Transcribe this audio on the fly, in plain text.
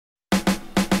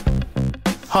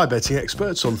Hi betting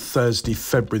experts, on Thursday,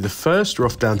 February the 1st, we're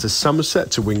off down to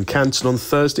Somerset to Wincanton on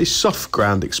Thursday. Soft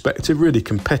ground expected, really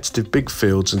competitive big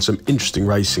fields and some interesting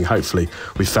racing. Hopefully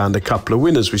we found a couple of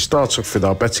winners. We start off with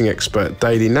our betting expert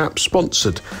daily nap,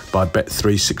 sponsored by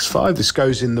Bet365. This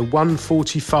goes in the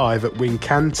 145 at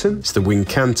Wincanton. It's the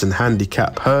Wincanton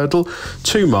Handicap Hurdle,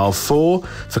 2 mile 4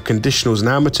 for conditionals and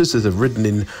amateurs that have ridden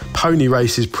in pony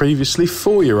races previously,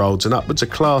 4-year-olds and upwards, a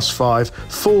class 5,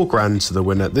 4 grand to the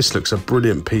winner. This looks a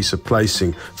brilliant piece of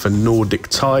placing for Nordic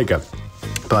Tiger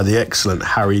by the excellent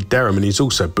Harry Derham, and he's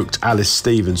also booked Alice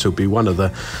Stevens, who'll be one of the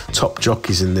top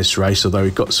jockeys in this race, although he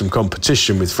got some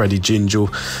competition with Freddie Gingell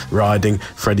riding,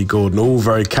 Freddie Gordon, all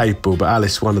very capable, but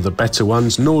Alice one of the better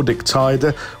ones. Nordic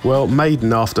Tiger, well,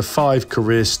 maiden after 5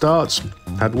 career starts,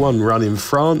 had 1 run in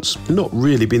France, not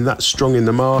really been that strong in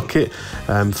the market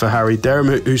for Harry Derham,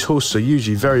 whose horses are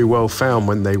usually very well found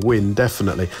when they win,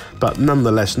 definitely, but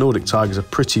nonetheless Nordic Tiger's a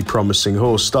pretty promising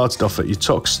horse. Started off at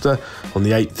Uttoxeter on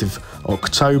the 8th of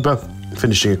October,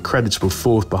 finishing a creditable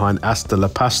 4th behind Asta La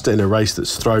Pasta in a race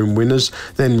that's thrown winners,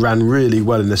 then ran really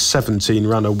well in the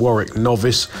 17-runner Warwick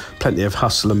Novice. Plenty of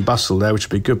hustle and bustle there, which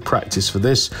would be good practice for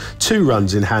this. 2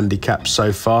 runs in handicaps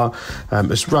so far.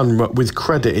 Has run with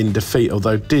credit in defeat,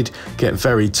 although did get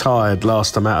very tired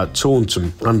last time out at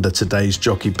Taunton under today's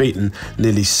jockey, beaten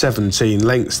nearly 17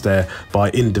 lengths there by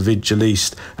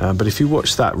Individualiste. But if you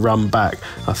watch that run back,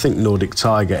 I think Nordic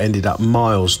Tiger ended up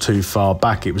miles too far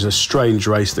back. It was a strange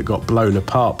race that got blown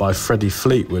apart by Freddie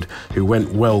Fleetwood, who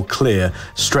went well clear,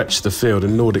 stretched the field,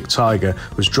 and Nordic Tiger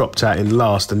was dropped out in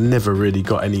last and never really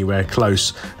got anywhere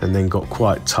close, and then got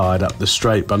quite tired up the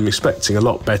straight. But I'm expecting a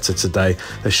lot better today.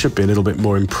 There should be a little bit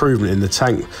more improvement in the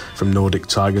tank from Nordic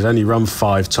Tiger. He's only run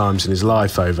 5 times in his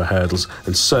life over hurdles,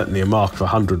 and certainly a mark of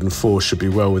 104 should be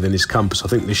well within his compass. I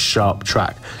think this sharp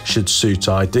track should suit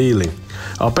ideally.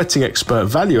 Our betting expert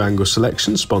value angle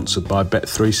selection, sponsored by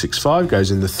Bet365, goes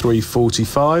in the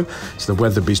 345. It's the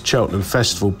Weatherby's Cheltenham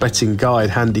Festival betting guide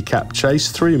handicap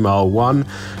chase, 3 mile 1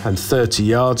 and 30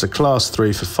 yards, a class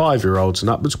 3 for 5-year-olds and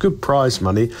upwards. Good prize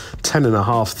money,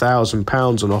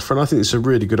 £10,500 on offer, and I think it's a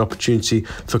really good opportunity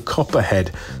for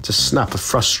Copperhead to snap a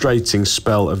frustrating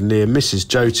spell of near misses.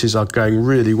 Joties are going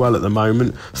really well at the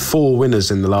moment, 4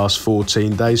 winners in the last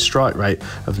 14 days, strike rate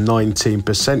of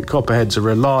 19%. Copperhead's a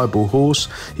reliable horse.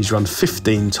 He's run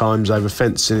 15 times over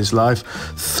fence in his life,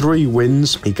 3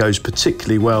 wins. He goes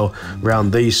particularly well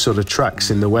round these sort of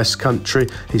tracks in the West Country.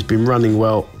 He's been running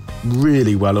well,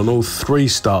 really well, on all 3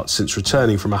 starts since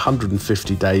returning from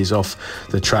 150 days off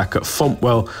the track. At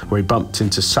Fontwell, where he bumped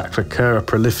into Sacré-Cœur, a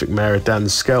prolific mare of Dan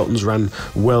Skelton's, ran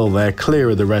well there, clear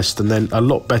of the rest, and then a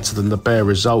lot better than the bare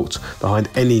result behind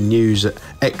Any News at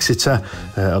Exeter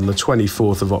on the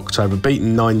 24th of October.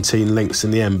 Beaten 19 lengths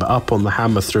in the end, but up on the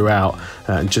hammer throughout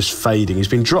and just fading. He's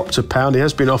been dropped a pound. He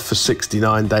has been off for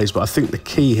 69 days, but I think the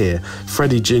key here,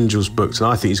 Freddie Gingell's booked, and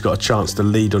I think he's got a chance to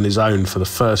lead on his own for the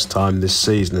first time this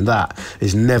season, and that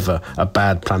is never a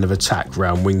bad plan of attack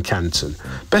round Wincanton.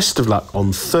 Best of luck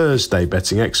on Thursday,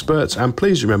 betting experts, and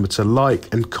please remember to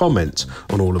like and comment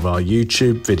on all of our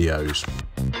YouTube videos.